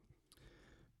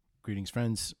Greetings,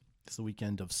 friends. It's the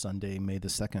weekend of Sunday, May the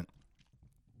 2nd,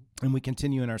 and we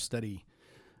continue in our study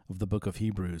of the book of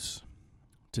Hebrews.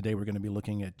 Today we're going to be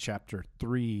looking at chapter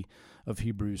 3 of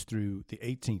Hebrews through the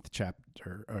 18th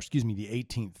the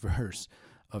 18th verse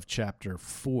of chapter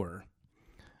 4.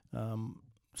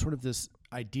 Sort of this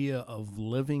idea of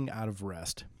living out of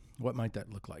rest. What might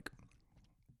that look like?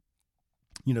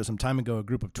 You know, some time ago, a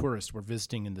group of tourists were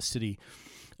visiting in the city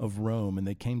of Rome, and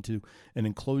they came to an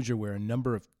enclosure where a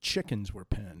number of chickens were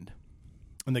penned.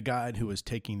 And the guide who was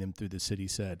taking them through the city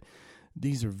said,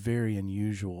 "These are very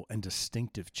unusual and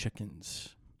distinctive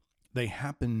chickens. They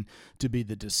happen to be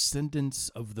the descendants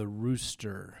of the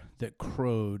rooster that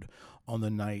crowed on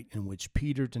the night in which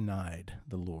Peter denied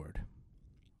the Lord."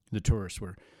 The tourists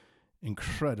were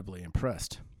incredibly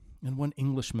impressed. And one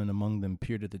Englishman among them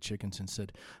peered at the chickens and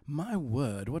said, "My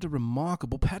word, what a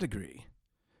remarkable pedigree."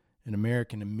 An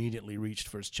American immediately reached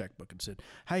for his checkbook and said,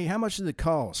 "Hey, how much does it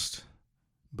cost?"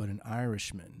 But an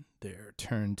Irishman there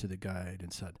turned to the guide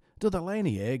and said, "Do they lay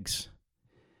any eggs?"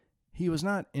 He was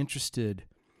not interested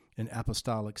in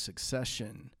apostolic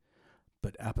succession,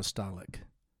 but apostolic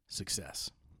success.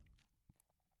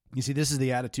 You see, this is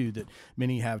the attitude that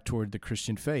many have toward the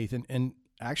Christian faith, and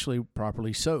actually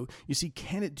properly so. You see,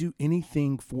 can it do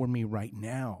anything for me right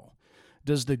now?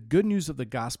 Does the good news of the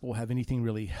gospel have anything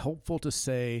really helpful to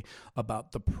say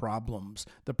about the problems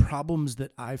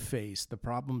that I face, the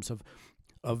problems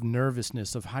of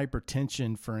nervousness, of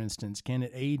hypertension, for instance? Can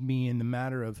it aid me in the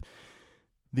matter of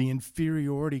the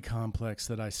inferiority complex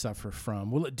that I suffer from?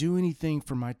 Will it do anything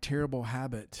for my terrible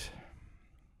habit,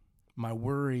 my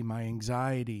worry, my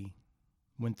anxiety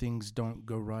when things don't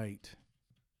go right?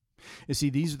 You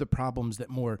see, these are the problems that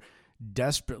more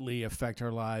desperately affect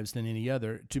our lives than any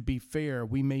other. To be fair,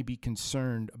 we may be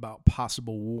concerned about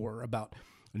possible war, about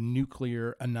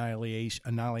nuclear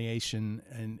annihilation,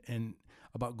 and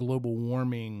about global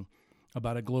warming,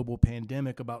 about a global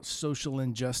pandemic, about social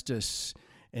injustice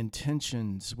and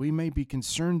tensions. We may be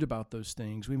concerned about those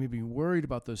things. We may be worried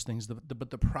about those things, but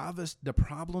the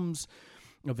problems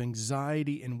of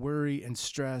anxiety and worry and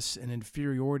stress and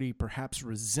inferiority, perhaps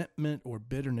resentment or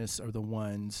bitterness, are the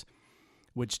ones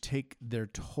which take their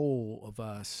toll of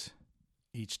us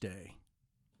each day,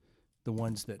 the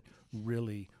ones that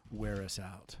really wear us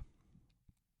out.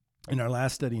 In our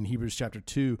last study in Hebrews chapter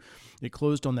 2, it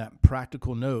closed on that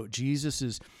practical note. Jesus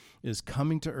is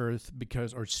coming to earth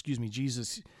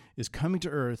Jesus is coming to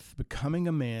earth, becoming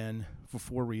a man for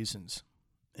 4 reasons.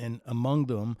 And among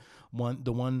them,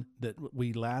 the one that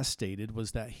we last stated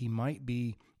was that he might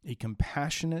be a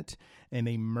compassionate and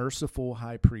a merciful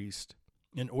high priest,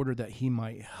 in order that he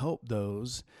might help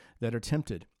those that are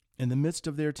tempted in the midst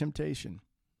of their temptation.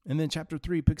 And then chapter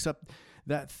 3 picks up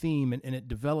that theme and it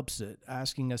develops it,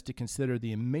 asking us to consider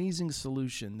the amazing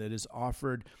solution that is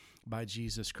offered by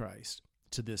Jesus Christ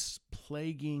to this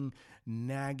plaguing,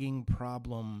 nagging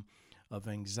problem of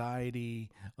anxiety,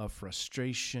 of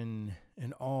frustration,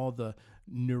 and all the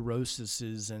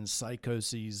neuroses and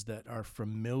psychoses that are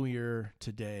familiar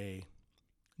today,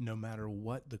 no matter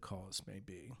what the cause may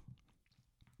be.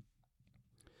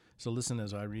 So listen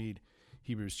as I read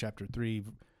Hebrews chapter 3,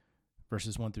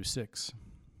 verses 1 through 6.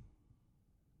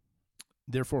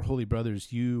 "Therefore, holy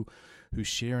brothers, you who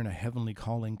share in a heavenly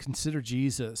calling, consider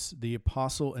Jesus, the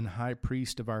apostle and high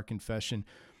priest of our confession,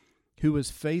 who was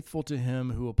faithful to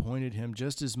him who appointed him,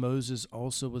 just as Moses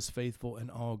also was faithful in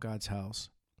all God's house.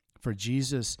 For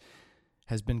Jesus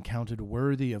has been counted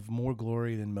worthy of more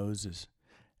glory than Moses,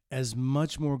 as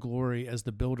much more glory as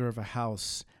the builder of a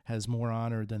house has more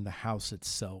honor than the house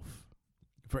itself.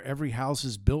 For every house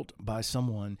is built by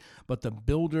someone, but the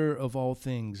builder of all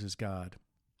things is God.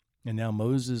 And now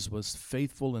Moses was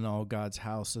faithful in all God's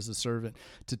house as a servant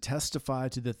to testify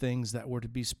to the things that were to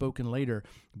be spoken later.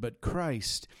 But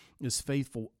Christ is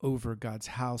faithful over God's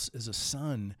house as a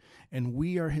son, and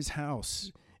we are his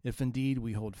house, if indeed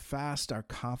we hold fast our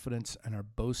confidence and our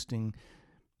boasting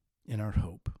in our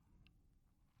hope."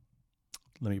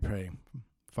 Let me pray.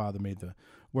 Father, may the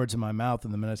words of my mouth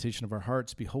and the meditation of our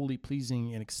hearts be wholly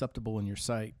pleasing and acceptable in your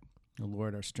sight, O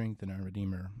Lord, our strength and our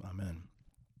Redeemer. Amen.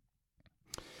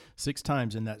 6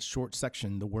 times in that short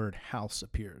section, the word house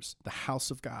appears, the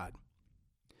house of God.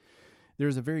 There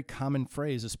is a very common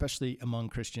phrase, especially among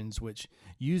Christians, which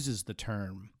uses the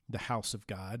term, the house of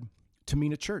God, to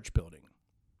mean a church building.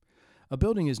 A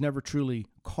building is never truly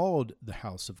called the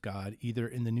house of God, either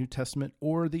in the New Testament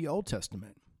or the Old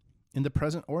Testament, in the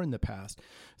present or in the past.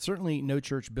 Certainly no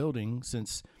church building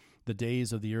since the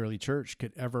days of the early church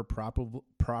could ever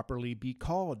properly be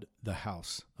called the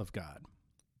house of God.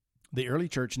 The early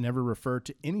church never referred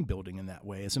to any building in that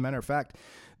way. As a matter of fact,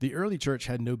 the early church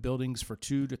had no buildings for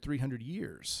 200 to 300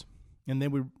 years. And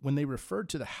when they referred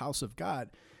to the house of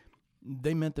God,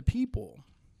 they meant the people.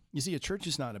 You see, a church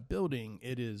is not a building,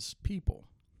 it is people.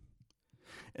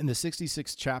 In the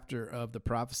 66th chapter of the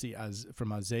prophecy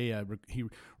from Isaiah, he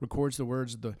records the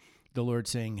words of the Lord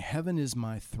saying, "Heaven is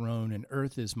my throne and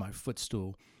earth is my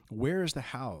footstool. Where is the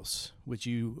house which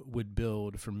you would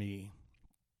build for me?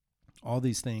 All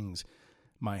these things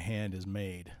my hand has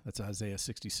made." That's Isaiah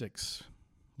 66,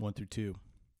 1 through 2.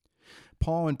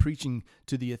 Paul, in preaching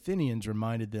to the Athenians,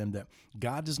 reminded them that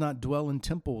God does not dwell in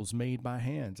temples made by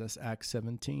hands. That's Acts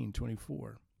 17,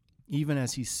 24. Even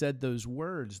as he said those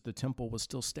words, the temple was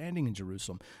still standing in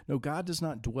Jerusalem. No, God does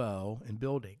not dwell in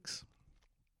buildings.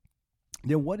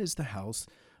 Then what is the house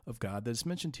of God that is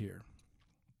mentioned here?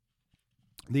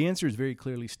 The answer is very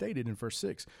clearly stated in verse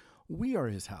 6. We are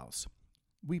his house,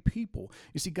 we people.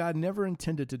 You see, God never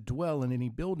intended to dwell in any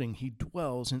building. He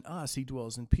dwells in us. He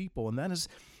dwells in people. And that is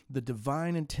the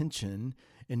divine intention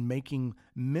in making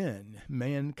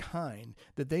mankind,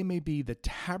 that they may be the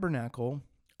tabernacle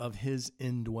of his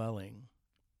indwelling.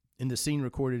 In the scene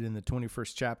recorded in the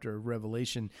 21st chapter of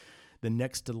Revelation, the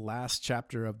next to last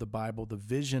chapter of the Bible, the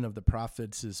vision of the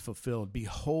prophets is fulfilled.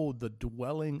 Behold, the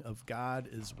dwelling of God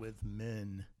is with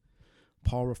men.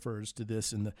 Paul refers to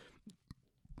this in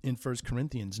 1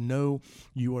 Corinthians. Know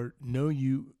you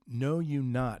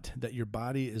not that your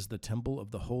body is the temple of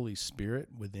the Holy Spirit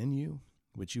within you,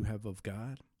 which you have of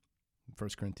God? 1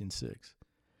 Corinthians 6.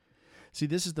 See,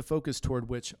 this is the focus toward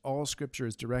which all Scripture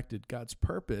is directed. God's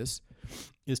purpose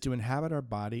is to inhabit our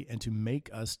body and to make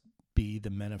us be the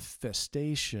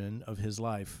manifestation of his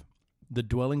life, the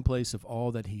dwelling place of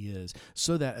all that he is,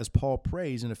 so that, as Paul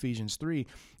prays in Ephesians 3,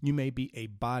 you may be a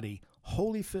body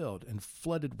wholly filled and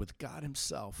flooded with God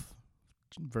himself.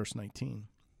 Verse 19.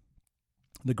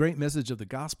 The great message of the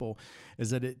gospel is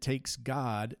that it takes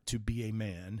God to be a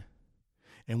man,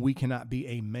 and we cannot be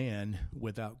a man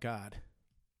without God.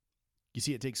 You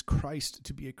see, it takes Christ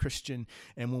to be a Christian,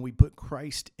 and when we put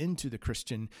Christ into the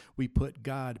Christian, we put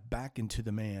God back into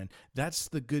the man. That's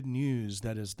the good news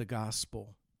that is the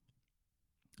gospel.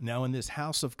 Now, in this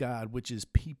house of God, which is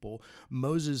people,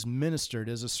 Moses ministered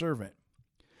as a servant,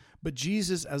 but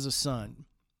Jesus as a son.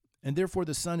 And therefore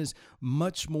the son is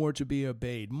much more to be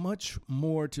obeyed, much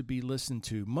more to be listened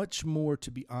to, much more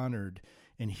to be honored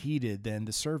and heeded than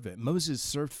the servant. Moses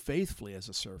served faithfully as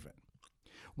a servant.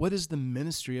 What is the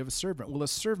ministry of a servant? Well, a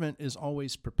servant is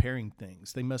always preparing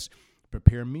things. They must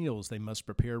prepare meals. They must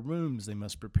prepare rooms. They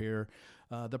must prepare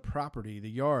the property,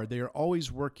 the yard. They are always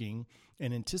working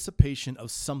in anticipation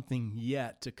of something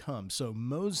yet to come. So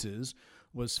Moses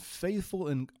was faithful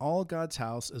in all God's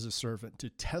house as a servant to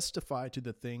testify to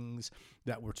the things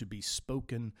that were to be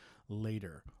spoken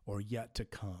later or yet to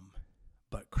come.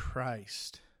 But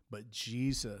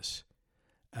Jesus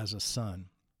as a son.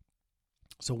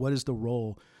 So what is the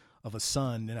role of a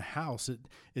son in a house?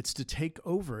 It's to take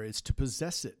over. It's to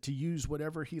possess it, to use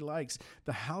whatever he likes.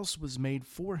 The house was made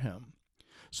for him.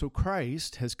 So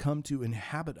Christ has come to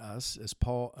inhabit us, as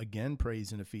Paul again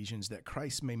prays in Ephesians, that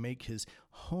Christ may make his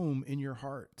home in your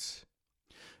hearts.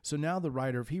 So now the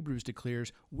writer of Hebrews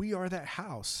declares, we are that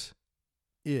house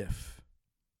if.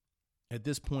 At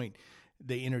this point,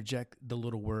 they interject the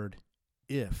little word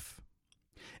if.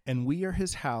 And we are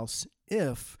his house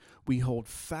if we hold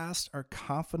fast our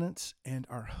confidence and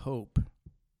our hope.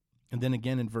 And then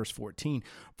again in verse 14,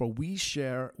 for we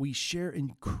share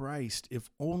in Christ if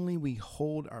only we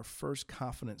hold our first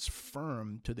confidence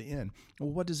firm to the end. Well,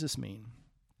 what does this mean?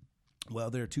 Well,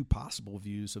 there are two possible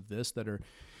views of this that are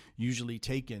usually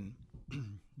taken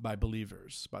by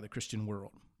believers, by the Christian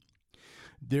world.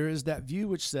 There is that view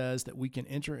which says that we can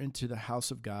enter into the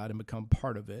house of God and become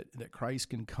part of it, that Christ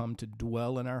can come to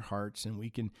dwell in our hearts and we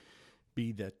can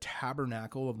be the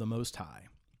tabernacle of the Most High.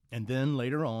 And then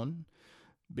later on,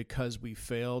 because we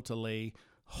fail to lay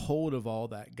hold of all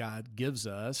that God gives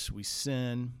us, we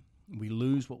sin, we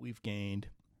lose what we've gained.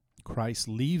 Christ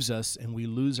leaves us and we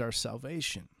lose our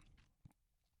salvation.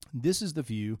 This is the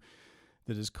view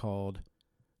that is called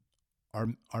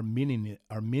Arminianism,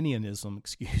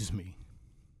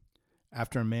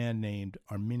 after a man named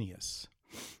Arminius,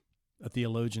 a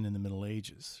theologian in the Middle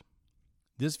Ages.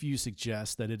 This view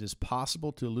suggests that it is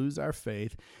possible to lose our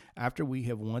faith after we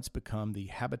have once become the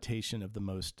habitation of the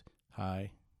Most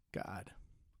High God.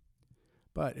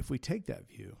 But if we take that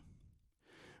view,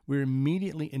 we're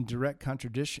immediately in direct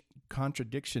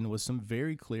contradiction with some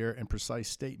very clear and precise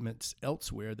statements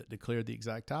elsewhere that declare the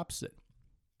exact opposite.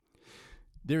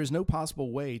 There is no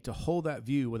possible way to hold that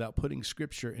view without putting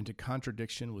Scripture into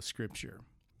contradiction with Scripture.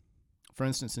 For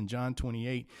instance, in John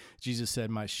 28, Jesus said,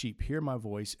 "My sheep hear my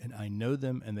voice, and I know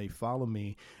them, and they follow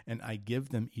me, and I give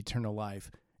them eternal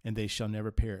life, and they shall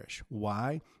never perish."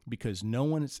 Why? Because no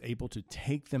one is able to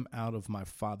take them out of my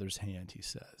Father's hand, he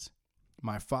says.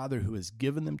 My Father who has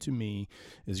given them to me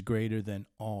is greater than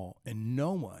all, and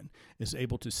no one is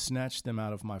able to snatch them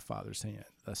out of my Father's hand.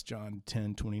 That's John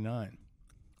 10:29.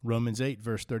 Romans 8,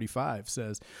 verse 35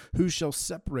 says, "Who shall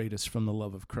separate us from the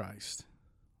love of Christ?"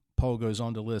 Paul goes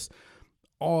on to list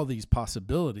all these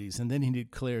possibilities, and then he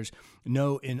declares,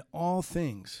 "No, in all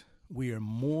things we are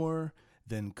more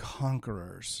than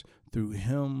conquerors through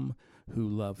him who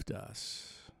loved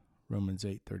us." Romans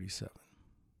 8:37.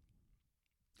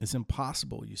 It's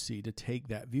impossible, you see, to take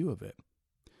that view of it.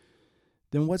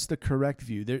 Then what's the correct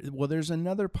view? There's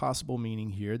another possible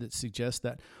meaning here that suggests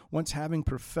that once having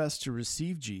professed to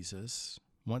receive Jesus,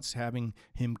 once having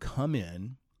him come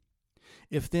in,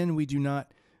 if then we do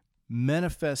not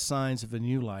manifest signs of a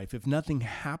new life, if nothing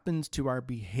happens to our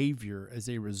behavior as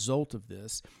a result of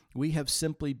this, we have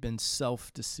simply been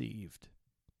self-deceived.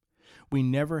 We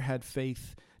never had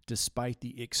faith despite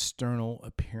the external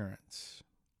appearance.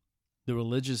 The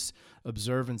religious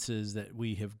observances that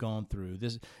we have gone through,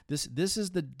 this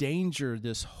is the danger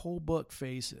this whole book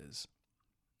faces.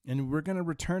 And we're going to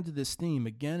return to this theme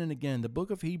again and again. The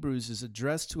book of Hebrews is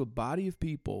addressed to a body of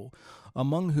people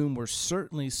among whom were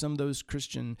certainly some of those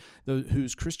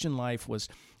whose Christian life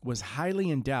was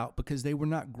highly in doubt because they were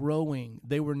not growing,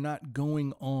 they were not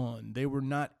going on, they were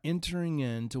not entering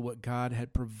into what God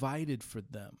had provided for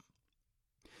them.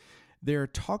 They're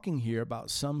talking here about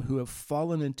some who have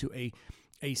fallen into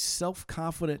a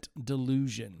self-confident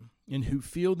delusion and who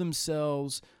feel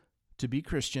themselves to be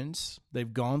Christians.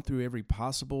 They've gone through every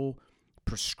possible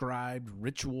prescribed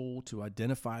ritual to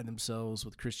identify themselves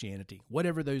with Christianity,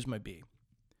 whatever those may be.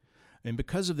 And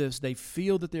because of this, they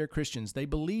feel that they're Christians. They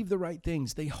believe the right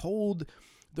things. They hold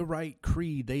the right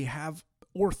creed. They have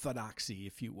orthodoxy,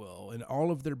 if you will, in all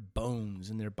of their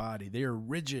bones in their body. They are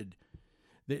rigid.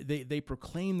 They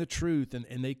proclaim the truth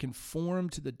and they conform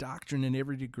to the doctrine in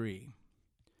every degree.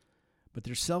 But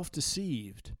they're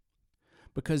self-deceived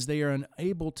because they are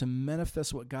unable to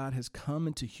manifest what God has come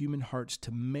into human hearts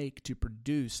to make, to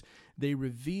produce. They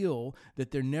reveal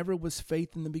that there never was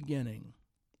faith in the beginning.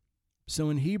 So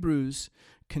in Hebrews,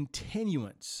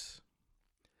 continuance,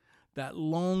 that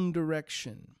long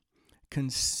direction,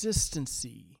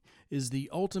 consistency is the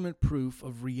ultimate proof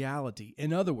of reality.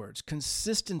 In other words,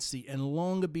 consistency and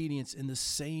long obedience in the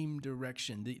same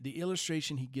direction. The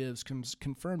illustration he gives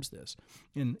confirms this.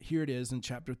 And here it is in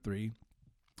chapter 3,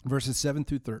 verses 7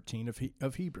 through 13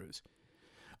 of Hebrews.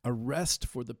 A rest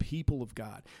for the people of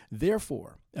God.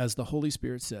 Therefore, as the Holy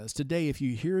Spirit says, today if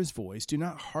you hear his voice, do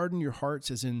not harden your hearts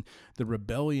as in the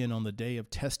rebellion on the day of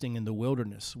testing in the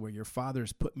wilderness, where your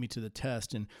fathers put me to the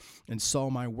test and saw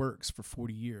my works for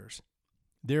 40 years.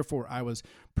 Therefore I was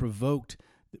provoked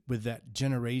with that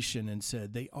generation and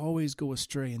said, they always go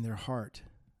astray in their heart.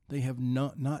 They have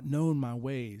not known my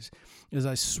ways. As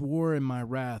I swore in my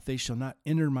wrath, they shall not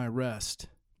enter my rest.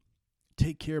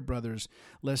 Take care, brothers,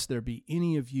 lest there be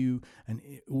any of you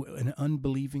an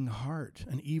unbelieving heart,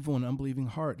 an evil and unbelieving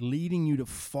heart, leading you to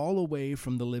fall away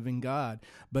from the living God.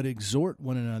 But exhort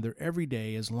one another every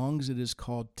day, as long as it is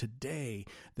called today,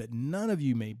 that none of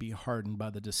you may be hardened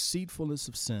by the deceitfulness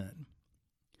of sin.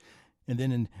 And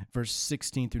then in verse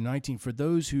 16 through 19,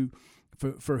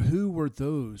 for who were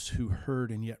those who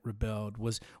heard and yet rebelled?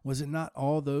 Was it not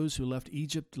all those who left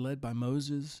Egypt led by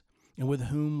Moses? And with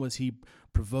whom was he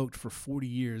provoked for 40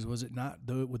 years? Was it not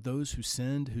with those who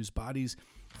sinned, whose bodies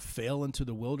fell into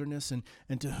the wilderness? And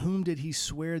to whom did he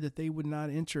swear that they would not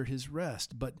enter his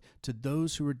rest, but to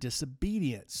those who were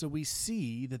disobedient? So we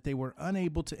see that they were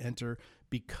unable to enter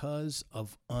because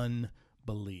of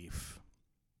unbelief.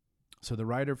 So the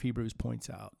writer of Hebrews points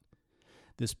out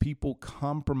this people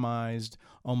compromised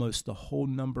almost the whole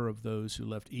number of those who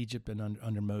left Egypt and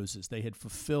under Moses. They had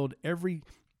fulfilled every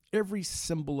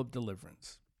symbol of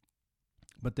deliverance,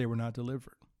 but they were not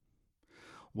delivered.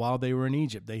 While they were in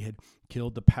Egypt, they had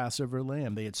killed the Passover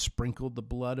lamb. They had sprinkled the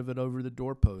blood of it over the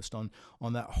doorpost on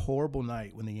that horrible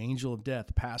night when the angel of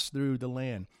death passed through the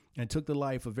land and took the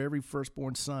life of every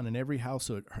firstborn son in every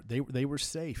household. They were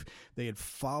safe. They had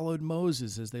followed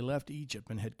Moses as they left Egypt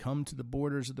and had come to the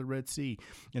borders of the Red Sea.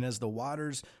 And as the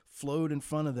waters flowed in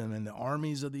front of them and the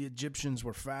armies of the Egyptians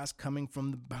were fast coming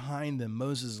from behind them,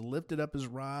 Moses lifted up his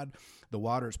rod. The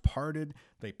waters parted.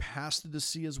 They passed through the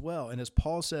sea as well. And as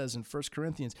Paul says in 1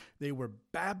 Corinthians, they were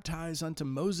baptized unto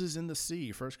Moses in the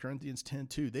sea, 1 Corinthians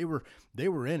 10:2. They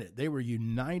were in it. They were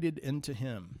united into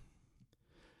him.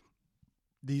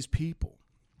 These people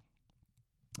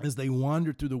as they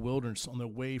wandered through the wilderness on their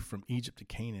way from Egypt to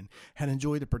Canaan, had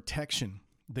enjoyed the protection,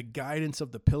 the guidance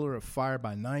of the pillar of fire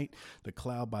by night, the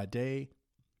cloud by day.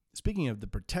 Speaking of the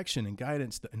protection and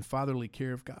guidance and fatherly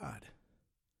care of God,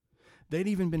 they'd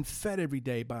even been fed every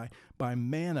day by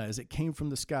manna as it came from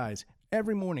the skies,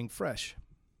 every morning fresh.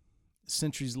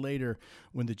 Centuries later,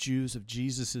 when the Jews of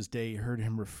Jesus' day heard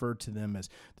him refer to them as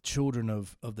the children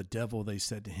of the devil, they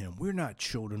said to him, "We're not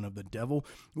children of the devil.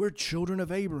 We're children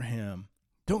of Abraham.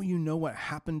 Don't you know what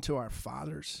happened to our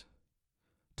fathers?"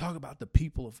 Talk about the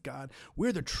people of God.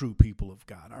 We're the true people of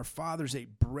God. Our fathers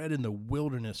ate bread in the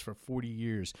wilderness for 40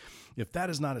 years. If that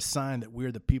is not a sign that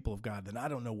we're the people of God, then I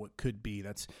don't know what could be.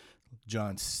 That's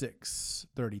John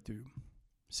 6:30 through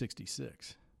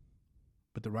 66.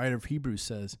 But the writer of Hebrews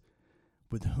says,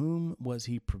 with whom was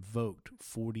he provoked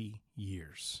 40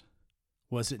 years?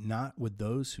 Was it not with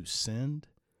those who sinned,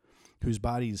 whose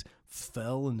bodies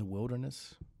fell in the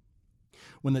wilderness?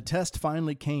 When the test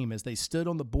finally came, as they stood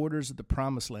on the borders of the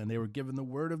promised land, they were given the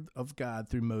word of God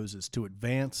through Moses to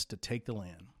advance to take the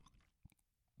land.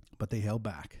 But they held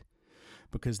back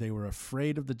because they were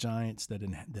afraid of the giants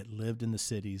that lived in the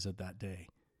cities of that day,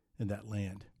 in that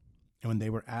land. And when they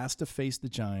were asked to face the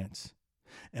giants,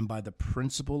 and by the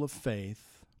principle of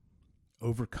faith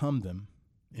overcome them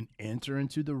and enter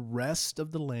into the rest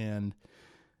of the land,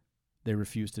 they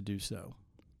refused to do so.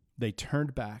 They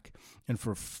turned back and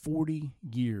for 40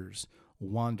 years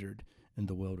wandered in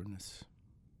the wilderness.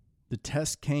 The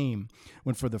test came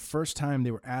when for the first time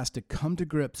they were asked to come to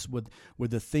grips with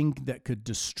the thing that could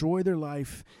destroy their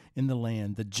life in the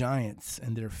land, the giants,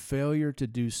 and their failure to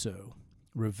do so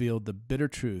revealed the bitter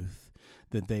truth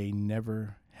that they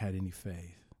never had any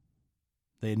faith.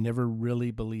 They had never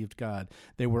really believed God.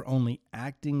 They were only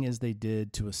acting as they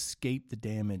did to escape the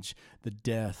damage, the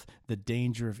death, the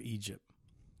danger of Egypt.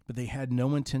 But they had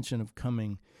no intention of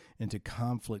coming into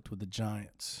conflict with the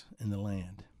giants in the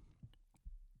land.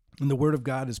 And the Word of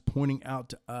God is pointing out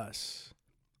to us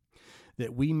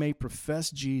that we may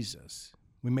profess Jesus,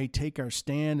 we may take our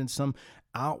stand in some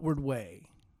outward way,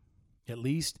 at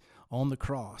least on the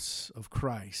cross of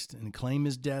Christ, and claim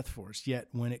his death for us. Yet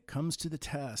when it comes to the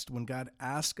test, when God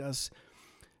asks us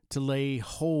to lay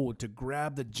hold, to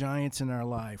grab the giants in our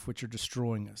life which are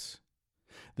destroying us,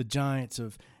 the giants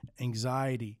of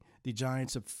anxiety, the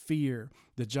giants of fear,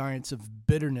 the giants of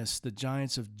bitterness, the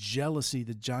giants of jealousy,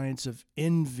 the giants of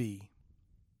envy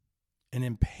and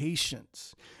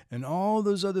impatience, and all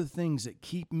those other things that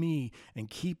keep me and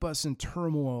keep us in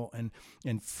turmoil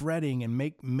and fretting and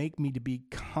make me to be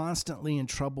constantly in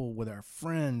trouble with our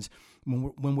friends.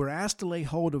 When we're asked to lay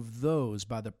hold of those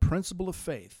by the principle of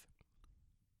faith,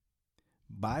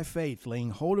 by faith, laying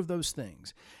hold of those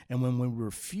things, and when we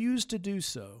refuse to do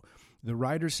so, the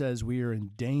writer says we are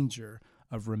in danger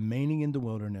of remaining in the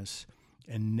wilderness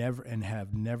and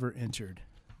have never entered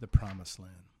the promised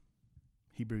land.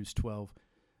 Hebrews 3:12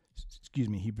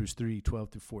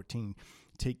 through 14.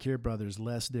 Take care, brothers,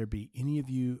 lest there be any of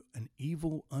you an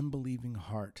evil, unbelieving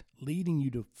heart, leading you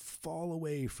to fall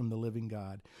away from the living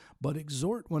God. But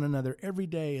exhort one another every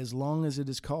day, as long as it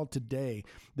is called today,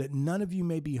 that none of you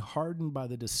may be hardened by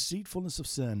the deceitfulness of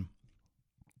sin.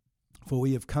 For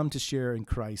we have come to share in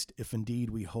Christ, if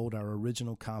indeed we hold our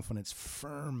original confidence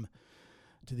firm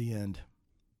to the end.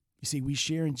 You see, we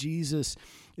share in Jesus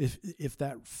if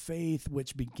that faith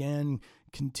which began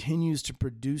continues to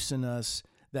produce in us,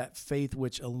 that faith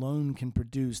which alone can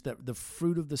produce, that the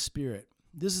fruit of the Spirit.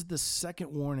 This is the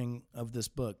second warning of this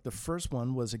book. The first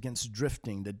one was against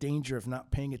drifting, the danger of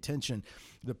not paying attention,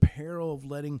 the peril of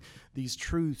letting these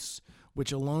truths,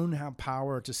 which alone have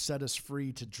power to set us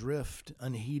free, to drift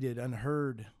unheeded,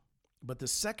 unheard. But the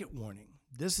second warning,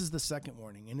 this is the second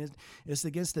warning, and it's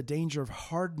against the danger of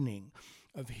hardening,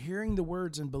 of hearing the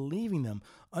words and believing them,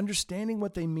 understanding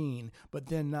what they mean, but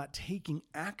then not taking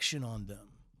action on them.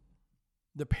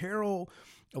 The peril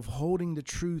of holding the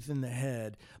truth in the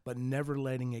head, but never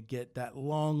letting it get that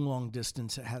long, long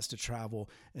distance it has to travel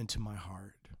into my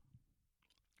heart.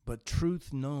 But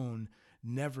truth known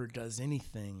never does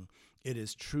anything. It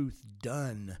is truth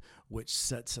done which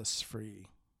sets us free.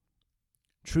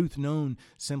 Truth known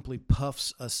simply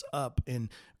puffs us up in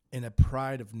a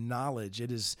pride of knowledge.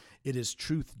 It is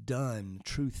truth done,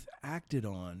 truth acted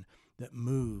on that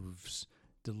moves,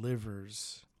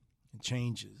 delivers, and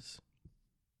changes.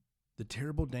 The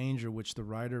terrible danger which the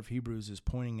writer of Hebrews is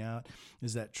pointing out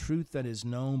is that truth that is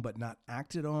known but not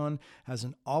acted on has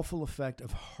an awful effect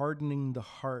of hardening the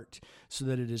heart so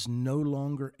that it is no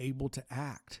longer able to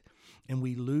act, and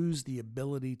we lose the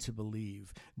ability to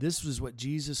believe. This was what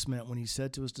Jesus meant when he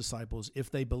said to his disciples, "If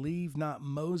they believe not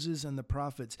Moses and the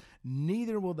prophets,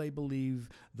 neither will they believe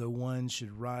though one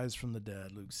should rise from the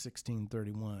dead." Luke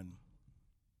 16:31.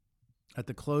 At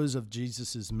the close of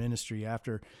Jesus' ministry,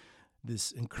 after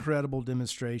this incredible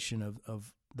demonstration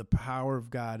of the power of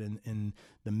God in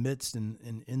the midst and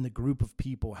in the group of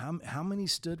people, how many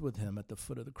stood with him at the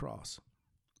foot of the cross?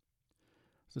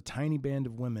 It was a tiny band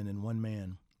of women and one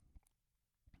man.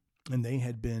 And they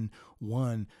had been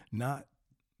won not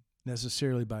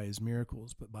necessarily by his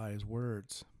miracles, but by his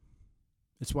words.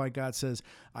 It's why God says,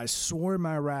 "I swore in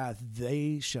my wrath,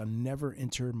 they shall never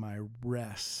enter my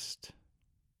rest."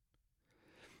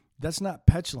 That's not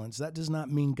petulance. That does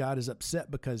not mean God is upset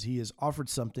because he has offered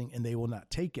something and they will not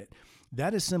take it.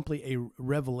 That is simply a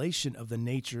revelation of the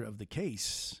nature of the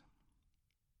case.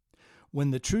 When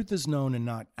the truth is known and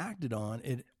not acted on,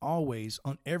 it always,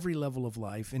 on every level of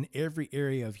life, in every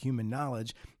area of human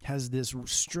knowledge, has this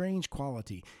strange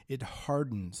quality. It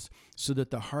hardens so that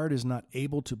the heart is not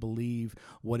able to believe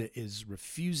what it is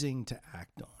refusing to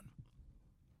act on.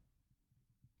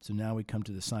 So now we come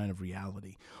to the sign of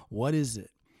reality. What is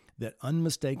it that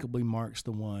unmistakably marks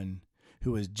the one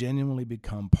who has genuinely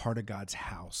become part of God's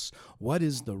house? What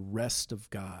is the rest of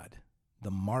God,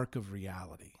 the mark of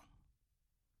reality?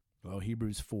 Well,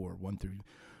 Hebrews 4, 1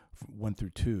 through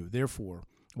 2. Therefore,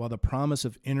 while the promise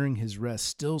of entering his rest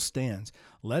still stands,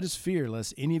 let us fear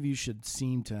lest any of you should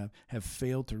seem to have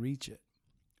failed to reach it.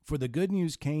 For the good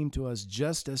news came to us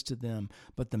just as to them,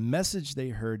 but the message they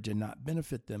heard did not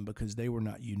benefit them because they were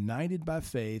not united by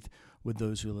faith with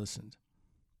those who listened.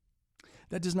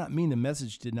 That does not mean the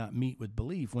message did not meet with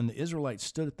belief. When the Israelites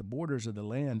stood at the borders of the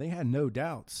land, they had no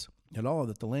doubts at all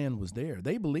that the land was there.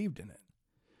 They believed in it.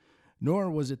 Nor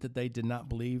was it that they did not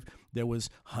believe there was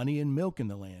honey and milk in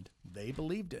the land. They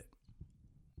believed it.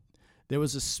 There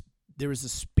was a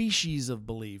species of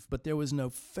belief, but there was no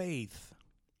faith.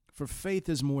 For faith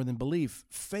is more than belief.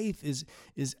 Faith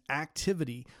is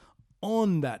activity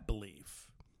on that belief.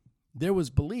 There was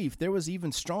belief. There was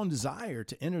even strong desire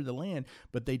to enter the land,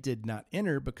 but they did not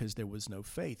enter because there was no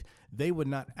faith. They would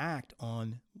not act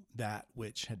on that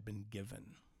which had been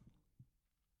given.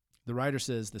 The writer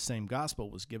says the same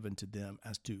gospel was given to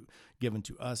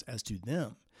us as to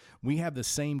them. We have the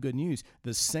same good news,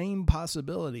 the same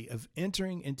possibility of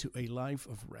entering into a life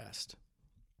of rest.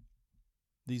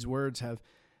 These words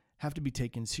have to be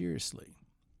taken seriously.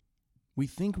 We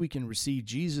think we can receive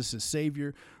Jesus as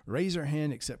Savior, raise our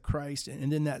hand, accept Christ, and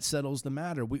then that settles the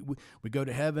matter. We go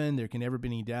to heaven. There can never be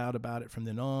any doubt about it from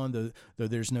then on, though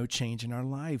there's no change in our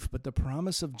life. But the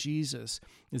promise of Jesus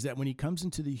is that when he comes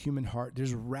into the human heart,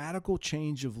 there's radical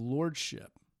change of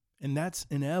lordship, and that's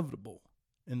inevitable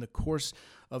in the course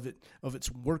of its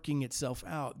working itself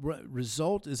out.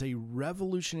 Result is a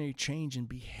revolutionary change in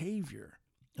behavior.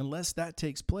 Unless that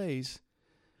takes place,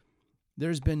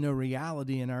 there's been no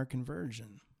reality in our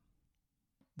conversion.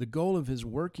 The goal of his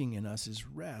working in us is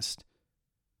rest.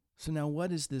 So now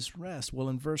what is this rest? Well,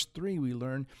 in verse 3 we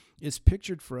learn it's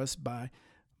pictured for us by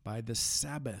the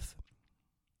Sabbath.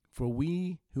 For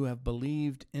we who have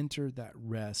believed enter that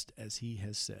rest, as he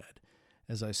has said,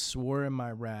 "As I swore in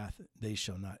my wrath, they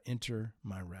shall not enter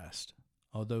my rest,"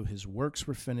 although his works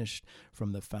were finished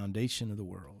from the foundation of the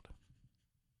world.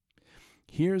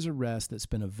 Here's a rest that's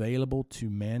been available to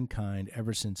mankind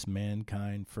ever since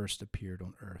mankind first appeared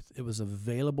on earth. It was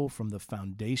available from the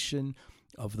foundation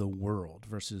of the world,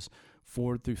 verses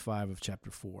 4 through 5 of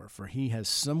chapter 4. For he has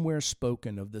somewhere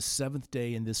spoken of the seventh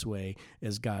day in this way,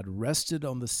 as God rested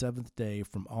on the seventh day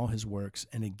from all his works.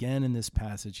 And again in this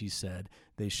passage he said,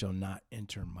 "They shall not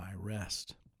enter my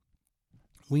rest."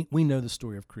 We know the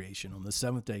story of creation. On the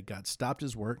seventh day, God stopped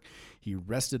his work. He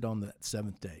rested on that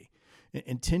seventh day,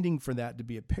 intending for that to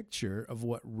be a picture of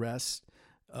what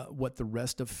the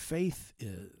rest of faith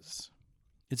is.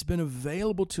 It's been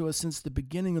available to us since the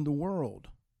beginning of the world.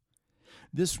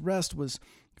 This rest was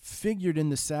figured in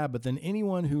the Sabbath, and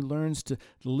anyone who learns to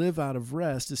live out of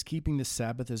rest is keeping the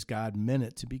Sabbath as God meant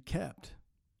it to be kept.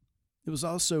 It was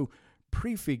also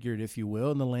prefigured, if you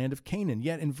will, in the land of Canaan.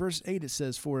 Yet in verse 8 it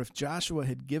says, "For if Joshua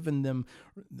had given them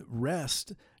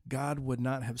rest, God would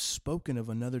not have spoken of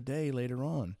another day later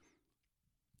on."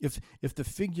 If the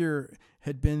figure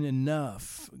had been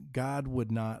enough, God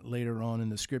would not later on in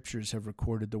the scriptures have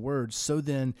recorded the words. So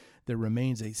then there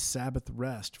remains a Sabbath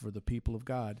rest for the people of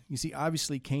God. You see,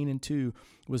 obviously Canaan too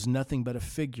was nothing but a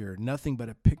figure, nothing but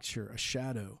a picture, a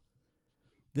shadow.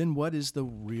 Then what is the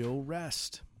real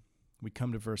rest? We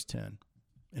come to verse 10,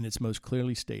 and it's most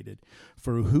clearly stated,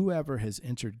 "For whoever has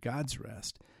entered God's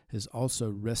rest has also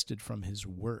rested from his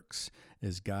works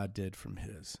as God did from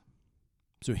his."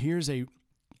 So here's a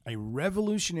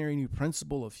revolutionary new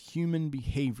principle of human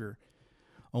behavior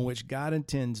on which God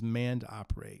intends man to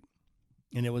operate.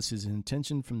 And it was his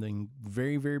intention from the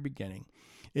very, very beginning.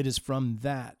 It is from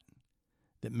that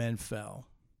men fell.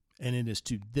 And it is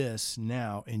to this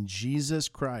now, in Jesus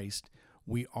Christ,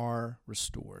 we are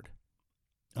restored.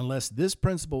 Unless this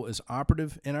principle is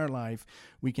operative in our life,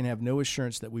 we can have no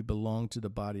assurance that we belong to the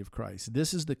body of Christ.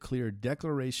 This is the clear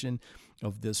declaration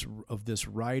of this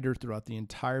writer throughout the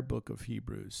entire book of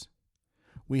Hebrews.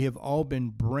 We have all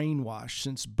been brainwashed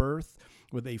since birth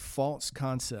with a false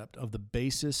concept of the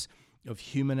basis of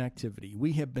human activity.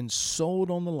 We have been sold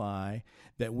on the lie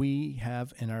that we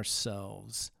have in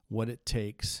ourselves what it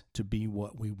takes to be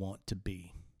what we want to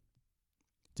be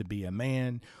a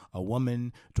man, a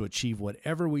woman, to achieve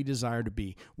whatever we desire to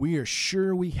be. We are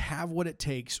sure we have what it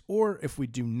takes, or if we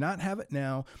do not have it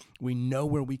now, we know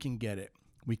where we can get it.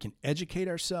 We can educate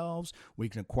ourselves, we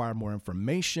can acquire more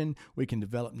information, we can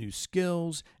develop new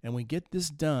skills, and we get this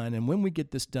done. And when we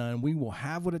get this done, we will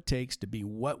have what it takes to be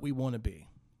what we want to be.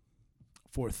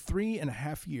 For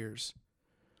 3.5 years,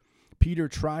 Peter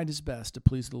tried his best to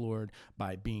please the Lord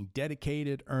by being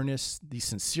dedicated, earnest, the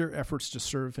sincere efforts to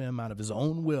serve him out of his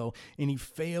own will, and he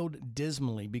failed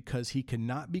dismally because he could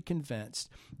not be convinced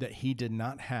that he did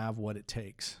not have what it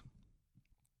takes.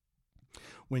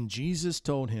 When Jesus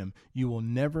told him, "You will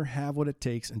never have what it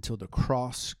takes until the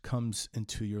cross comes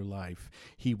into your life,"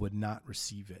 he would not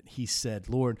receive it. He said,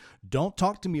 "Lord, don't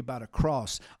talk to me about a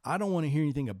cross. I don't want to hear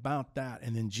anything about that."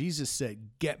 And then Jesus said,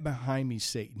 "Get behind me,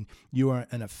 Satan. You are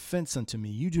an offense unto me.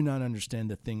 You do not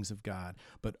understand the things of God,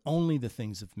 but only the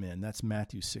things of men." That's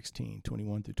Matthew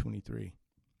 16:21-23.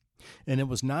 And it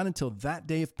was not until that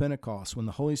day of Pentecost, when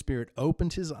the Holy Spirit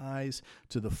opened his eyes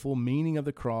to the full meaning of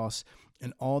the cross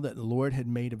and all that the Lord had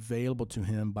made available to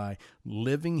him by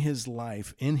living his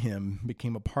life in him,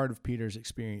 became a part of Peter's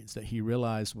experience, that he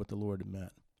realized what the Lord had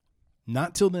meant.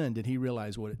 Not till then did he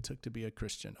realize what it took to be a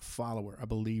Christian, a follower, a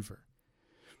believer.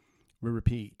 We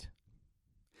repeat,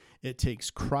 it takes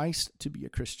Christ to be a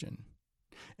Christian,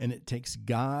 and it takes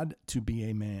God to be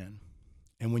a man.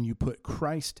 And when you put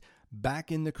Christ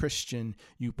back in the Christian,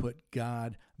 you put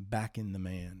God back in the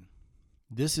man.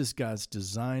 This is God's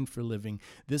design for living.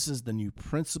 This is the new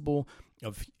principle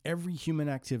of every human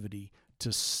activity,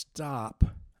 to stop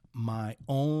my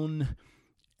own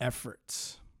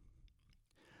efforts.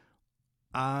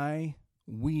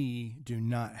 We do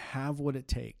not have what it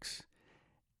takes,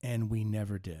 and we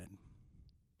never did.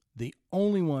 The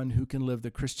only one who can live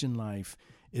the Christian life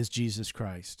is Jesus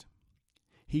Christ.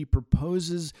 He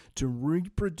proposes to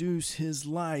reproduce his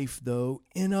life, though,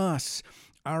 in us.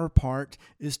 Our part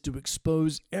is to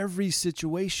expose every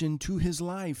situation to his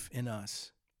life in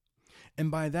us.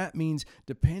 And by that means,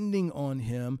 depending on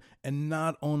him and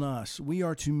not on us, we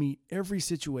are to meet every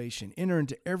situation, enter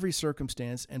into every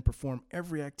circumstance, and perform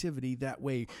every activity that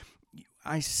way.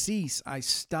 I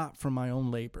stop from my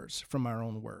own labors, from our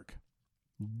own work.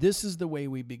 This is the way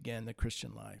we begin the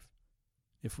Christian life,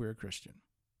 if we're a Christian.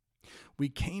 We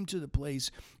came to the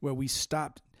place where we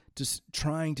stopped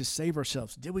trying to save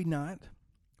ourselves, did we not?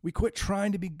 We quit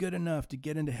trying to be good enough to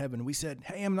get into heaven. We said,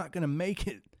 "Hey, I'm not going to make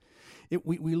it."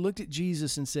 We looked at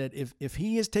Jesus and said, if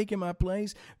he has taken my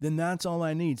place, then that's all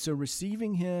I need. So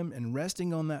receiving him and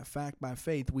resting on that fact by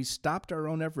faith, we stopped our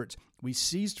own efforts. We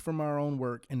ceased from our own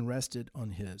work and rested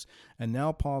on his. And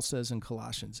now Paul says in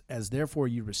Colossians, "As therefore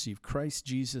you receive Christ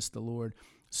Jesus the Lord,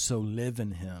 so live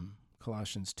in him."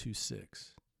 Colossians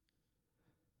 2:6.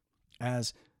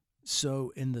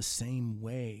 So in the same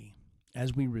way,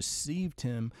 as we received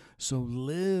him, so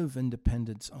live in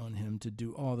dependence on him to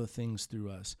do all the things through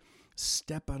us.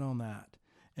 Step out on that.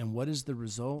 And what is the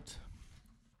result?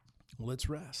 Well, it's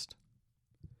rest.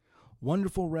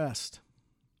 Wonderful rest.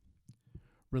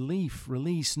 Relief,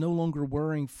 release, no longer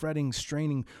worrying, fretting,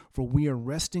 straining, for we are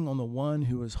resting on the one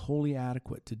who is wholly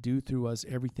adequate to do through us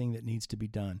everything that needs to be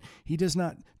done. He does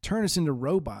not turn us into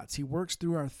robots. He works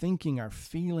through our thinking, our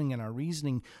feeling, and our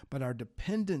reasoning, but our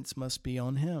dependence must be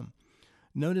on him.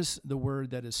 Notice the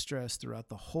word that is stressed throughout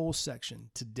the whole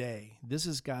section, today. This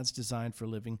is God's design for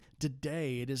living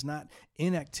today. It is not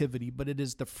inactivity, but it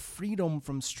is the freedom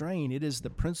from strain. It is the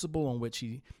principle on which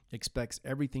he expects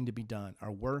everything to be done.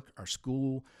 Our work, our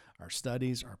school, our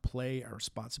studies, our play, our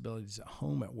responsibilities at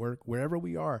home, at work, wherever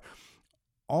we are,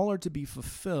 all are to be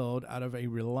fulfilled out of a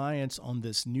reliance on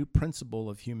this new principle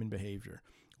of human behavior.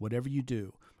 Whatever you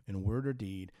do, in word or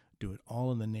deed, do it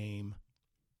all in the name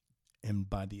and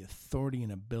by the authority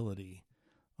and ability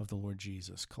of the Lord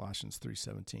Jesus, Colossians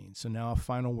 3:17. So now a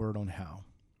final word on how.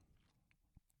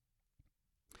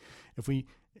 If we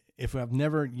have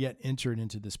never yet entered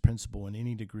into this principle in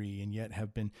any degree and yet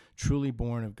have been truly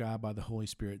born of God by the Holy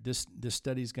Spirit, this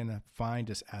study is going to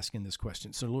find us asking this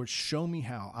question. So Lord, show me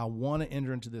how. I want to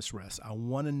enter into this rest. I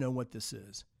want to know what this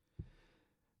is.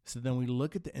 So then we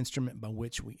look at the instrument by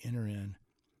which we enter in,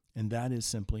 and that is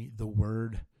simply the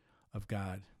Word of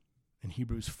God. In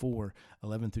Hebrews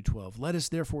 4:11 through 12, let us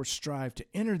therefore strive to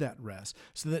enter that rest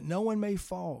so that no one may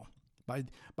fall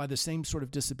by the same sort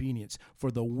of disobedience.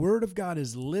 For the Word of God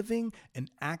is living and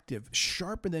active,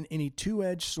 sharper than any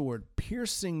two-edged sword,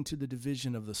 piercing to the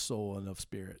division of the soul and of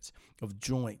spirits, of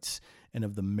joints and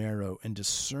of the marrow, and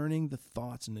discerning the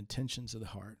thoughts and intentions of the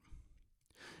heart.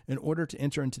 In order to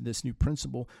enter into this new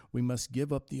principle, we must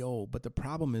give up the old. But the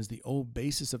problem is the old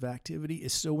basis of activity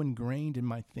is so ingrained in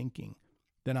my thinking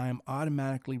that I am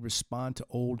automatically respond to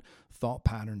old thought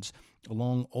patterns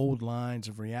along old lines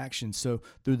of reaction. So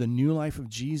through the new life of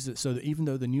Jesus, so that even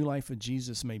though the new life of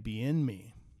Jesus may be in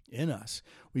me, in us,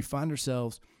 we find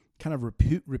ourselves kind of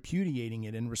repudiating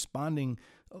it and responding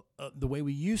the way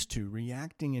we used to,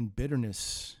 reacting in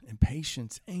bitterness,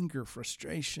 impatience, anger,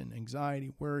 frustration,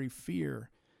 anxiety, worry,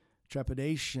 fear,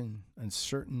 trepidation,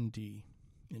 uncertainty,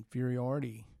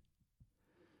 inferiority.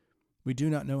 We do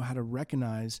not know how to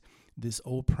recognize this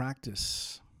old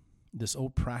practice, this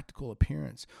old practical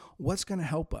appearance. What's going to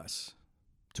help us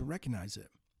to recognize it?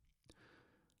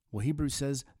 Well, Hebrews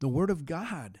says the Word of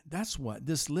God. That's what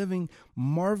this living,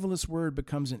 marvelous Word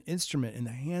becomes an instrument in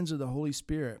the hands of the Holy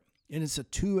Spirit. And it's a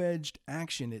two-edged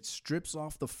action. It strips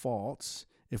off the faults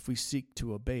if we seek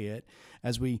to obey it.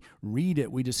 As we read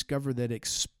it, we discover that it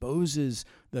exposes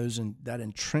that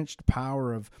entrenched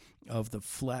power of the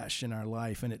flesh in our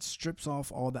life, and it strips off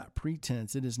all that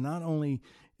pretense. It's not only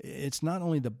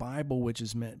the Bible which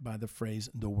is meant by the phrase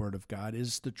the Word of God. It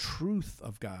is the truth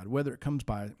of God, whether it comes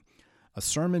by a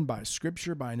sermon, by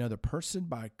scripture, by another person,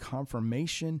 by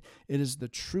confirmation. It is the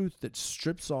truth that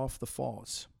strips off the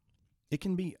faults. It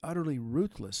can be utterly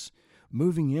ruthless,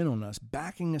 moving in on us,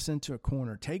 backing us into a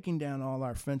corner, taking down all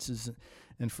our fences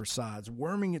and facades,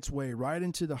 worming its way right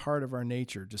into the heart of our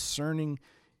nature, discerning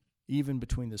even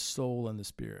between the soul and the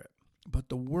spirit. But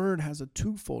the Word has a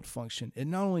twofold function. It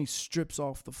not only strips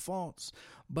off the faults,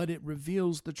 but it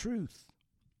reveals the truth.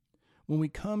 When we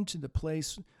come to the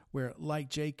place where, like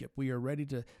Jacob, we are ready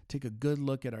to take a good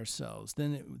look at ourselves,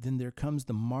 then there comes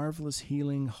the marvelous,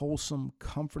 healing, wholesome,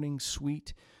 comforting,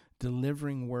 sweet,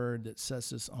 delivering Word that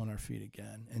sets us on our feet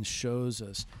again and shows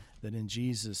us that in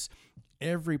Jesus,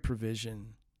 every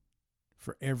provision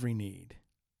for every need.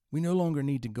 We no longer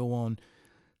need to go on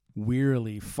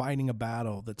wearily fighting a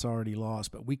battle that's already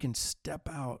lost, but we can step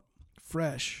out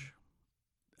fresh,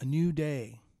 a new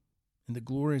day, in the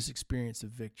glorious experience of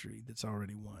victory that's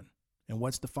already won. And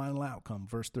what's the final outcome?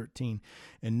 Verse 13,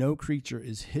 and no creature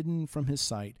is hidden from his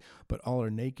sight, but all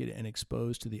are naked and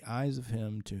exposed to the eyes of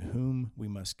him to whom we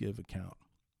must give account.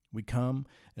 We come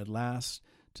at last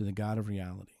to the God of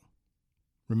reality.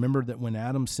 Remember that when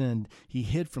Adam sinned, he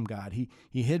hid from God. He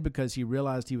hid because he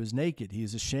realized he was naked. He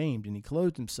is ashamed, and he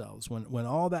clothed himself. When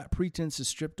all that pretense is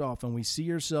stripped off and we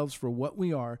see ourselves for what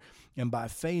we are, and by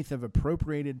faith have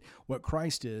appropriated what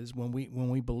Christ is, when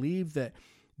we believe that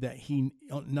he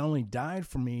not only died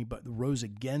for me, but rose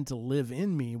again to live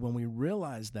in me, when we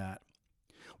realize that,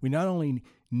 we not only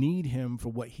need him for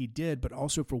what he did, but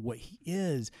also for what he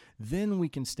is, then we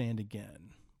can stand again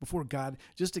before God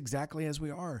just exactly as we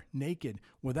are, naked,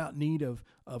 without need of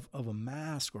a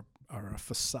mask or a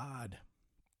facade.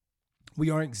 We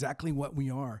are exactly what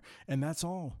we are, and that's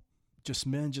all. Just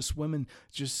men, just women,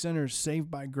 just sinners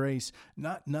saved by grace,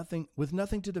 nothing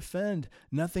to defend,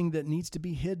 nothing that needs to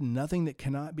be hidden, nothing that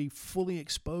cannot be fully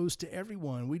exposed to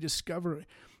everyone. We discover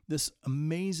this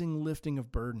amazing lifting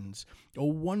of burdens, a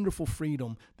wonderful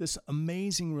freedom, this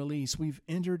amazing release. We've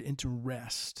entered into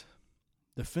rest.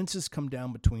 The fences come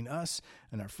down between us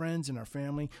and our friends and our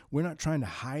family. We're not trying to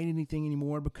hide anything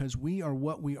anymore because we are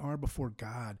what we are before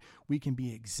God. We can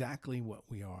be exactly what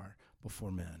we are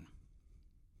before men.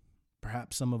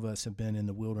 Perhaps some of us have been in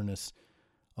the wilderness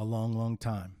a long, long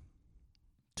time,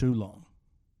 too long.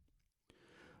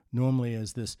 Normally,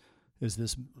 as this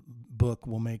book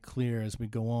will make clear as we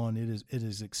go on, it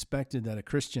is expected that a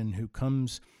Christian who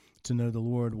comes to know the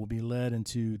Lord will be led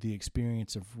into the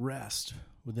experience of rest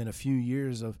within a few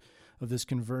years of this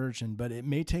conversion, but it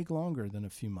may take longer than a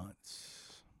few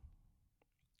months.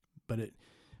 But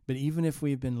even if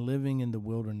we've been living in the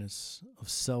wilderness of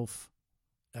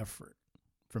self-effort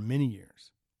for many years,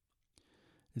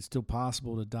 it's still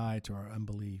possible to die to our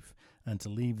unbelief and to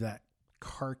leave that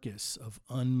carcass of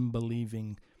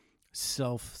unbelieving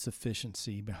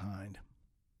self-sufficiency behind.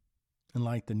 And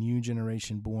like the new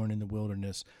generation born in the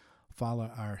wilderness, follow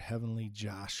our heavenly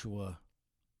Joshua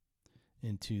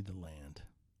into the land.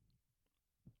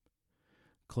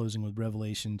 Closing with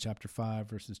Revelation chapter 5,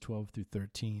 verses 12 through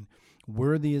 13.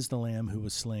 Worthy is the Lamb who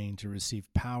was slain to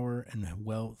receive power and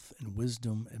wealth and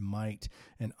wisdom and might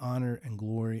and honor and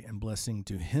glory and blessing.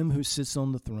 To him who sits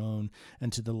on the throne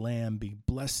and to the Lamb be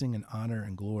blessing and honor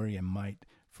and glory and might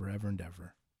forever and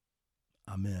ever.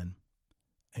 Amen.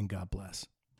 And God bless.